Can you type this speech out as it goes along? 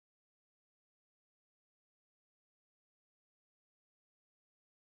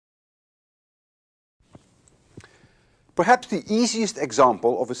Perhaps the easiest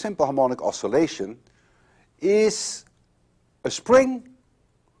example of a simple harmonic oscillation is a spring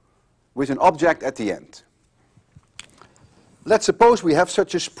with an object at the end. Let's suppose we have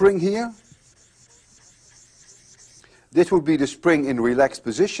such a spring here. This would be the spring in relaxed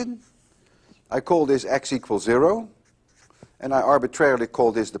position. I call this x equals 0. And I arbitrarily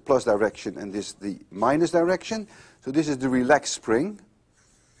call this the plus direction and this the minus direction. So this is the relaxed spring.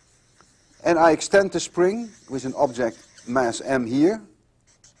 And I extend the spring with an object mass m here.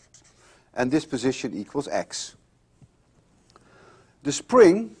 And this position equals x. The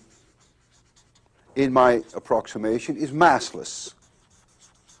spring, in my approximation, is massless.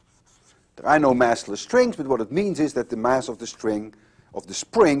 There are no massless strings, but what it means is that the mass of the spring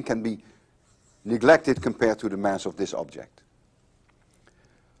can be neglected compared to the mass of this object.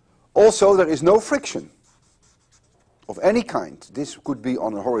 Also, there is no friction of any kind. This could be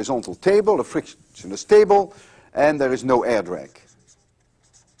on a horizontal table, a frictionless table, and there is no air drag.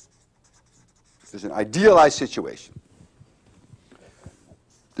 This is an idealized situation.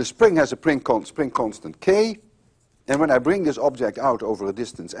 The spring has a spring constant k, and when I bring this object out over a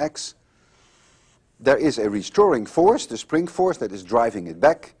distance x, there is a restoring force, the spring force, that is driving it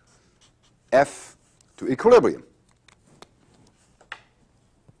back, F, to equilibrium.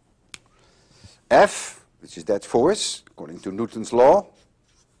 F, which is that force, according to Newton's law,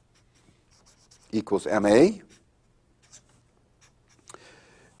 equals ma.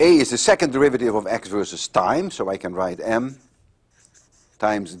 A is the second derivative of x versus time, so I can write m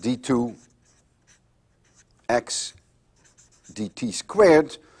times d2 x dt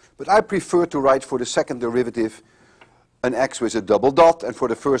squared, but I prefer to write for the second derivative an x with a double dot, and for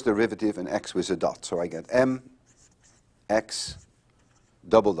the first derivative an x with a dot. So I get m x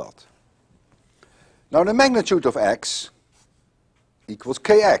double dot. Now the magnitude of x equals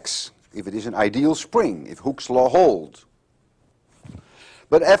kx, if it is an ideal spring, if Hooke's law holds.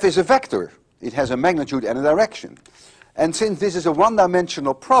 But f is a vector. It has a magnitude and a direction. And since this is a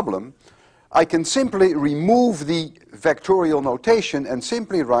one-dimensional problem, I can simply remove the vectorial notation and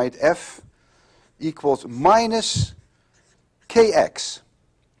simply write f equals minus kx.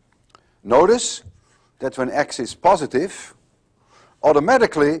 Notice that when x is positive,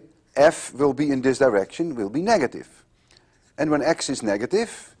 automatically f will be in this direction, will be negative. And when x is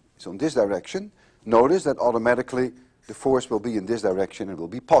negative, it's on this direction, notice that automatically the force will be in this direction and will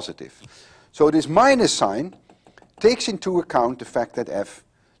be positive. So this minus sign takes into account the fact that f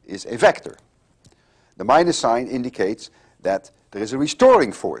is a vector. The minus sign indicates that there is a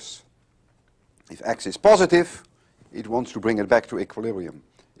restoring force. If x is positive, it wants to bring it back to equilibrium.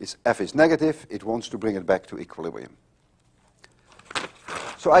 If f is negative, it wants to bring it back to equilibrium.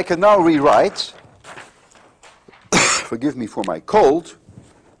 So I can now rewrite, forgive me for my cold,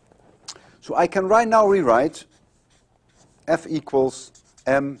 so I can right now rewrite f equals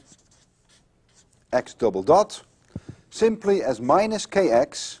m x double dot simply as minus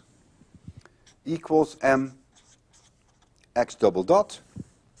kx equals m x double dot.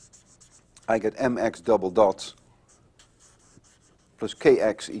 I get mx double dot plus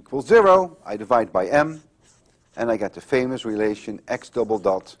kx equals 0. I divide by m, and I get the famous relation x double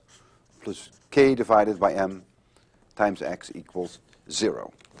dot plus k divided by m times x equals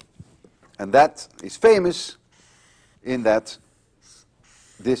 0. And that is famous in that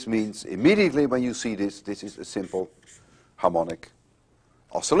this means immediately when you see this, this is a simple harmonic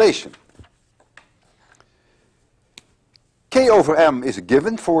oscillation. K over m is a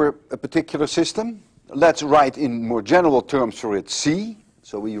given for a particular system. Let's write in more general terms for it c.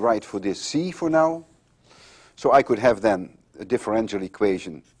 So we write for this c for now. So I could have then a differential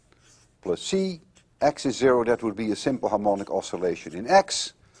equation plus c. X is 0, that would be a simple harmonic oscillation in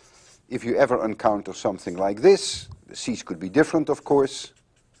x. If you ever encounter something like this, the c's could be different of course,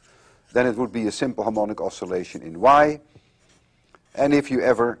 then it would be a simple harmonic oscillation in y. And if you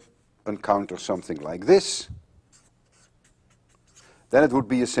ever encounter something like this, then it would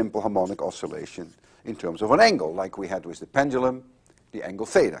be a simple harmonic oscillation in terms of an angle, like we had with the pendulum, the angle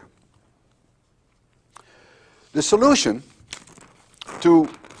theta. The solution to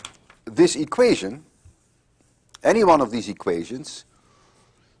this equation, any one of these equations,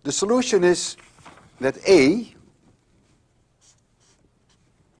 the solution is that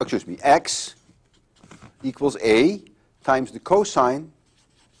x equals a times the cosine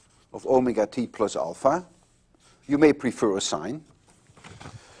of omega t plus alpha. You may prefer a sine.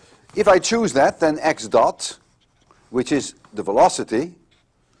 If I choose that, then x dot, which is the velocity,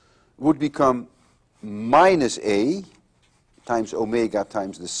 would become minus a times omega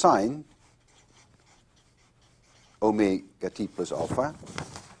times the sine omega t plus alpha.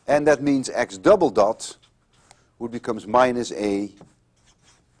 And that means x double dot would becomes minus a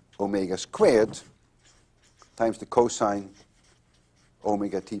omega squared times the cosine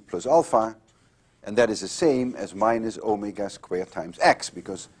omega t plus alpha, and that is the same as minus omega squared times x,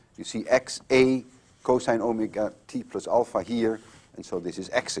 because you see x, a cosine omega t plus alpha here, and so this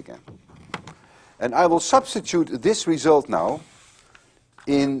is x again. And I will substitute this result now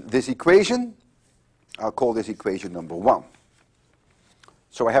in this equation. I'll call this equation number 1.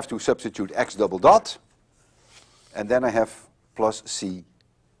 So I have to substitute x double dot, and then I have plus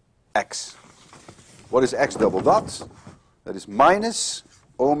cx. What is x double dot? That is minus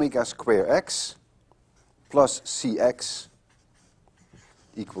omega square x plus cx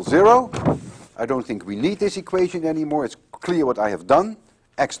equals 0. I don't think we need this equation anymore. It's clear what I have done.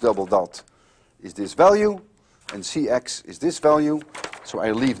 X double dot is this value, and cx is this value. So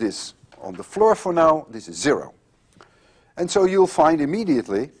I leave this on the floor for now. This is 0. And so you'll find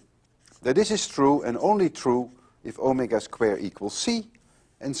immediately that this is true and only true if omega square equals c,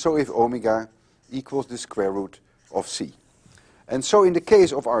 and so if omega equals the square root of c. And so in the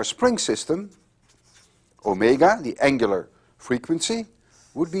case of our spring system, omega, the angular frequency,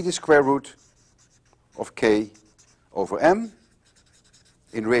 would be the square root of k over m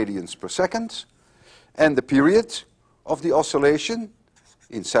in radians per second, and the period of the oscillation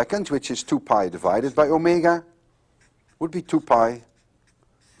in seconds, which is 2 pi divided by omega, would be 2 pi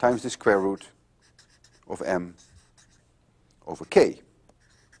times the square root of m over k.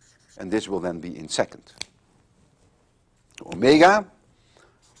 And this will then be in second. Omega,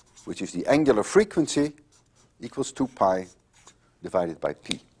 which is the angular frequency, equals 2 pi divided by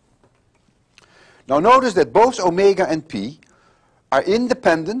p. Now notice that both omega and p are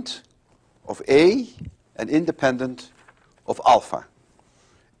independent of a and independent of alpha.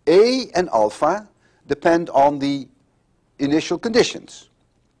 A and alpha depend on the initial conditions.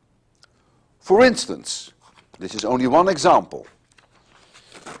 For instance, this is only one example.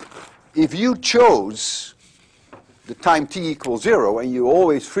 If you chose the time t equals 0, and you're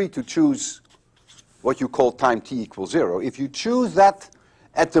always free to choose what you call time t equals 0, if you choose that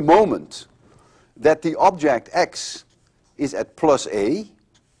at the moment that the object x is at plus a,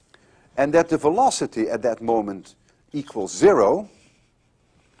 and that the velocity at that moment equals 0,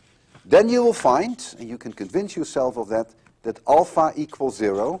 then you will find, and you can convince yourself of that, that alpha equals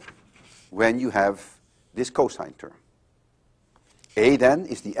 0 when you have this cosine term. A then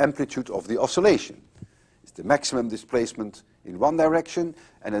is the amplitude of the oscillation. It's the maximum displacement in one direction,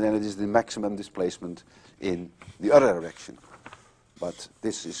 and then it is the maximum displacement in the other direction. But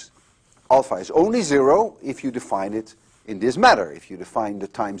this is, alpha is only 0 if you define it in this manner. If you define the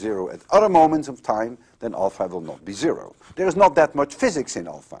time 0 at other moments of time, then alpha will not be 0. There is not that much physics in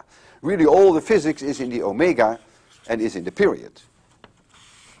alpha. Really all the physics is in the omega and is in the period.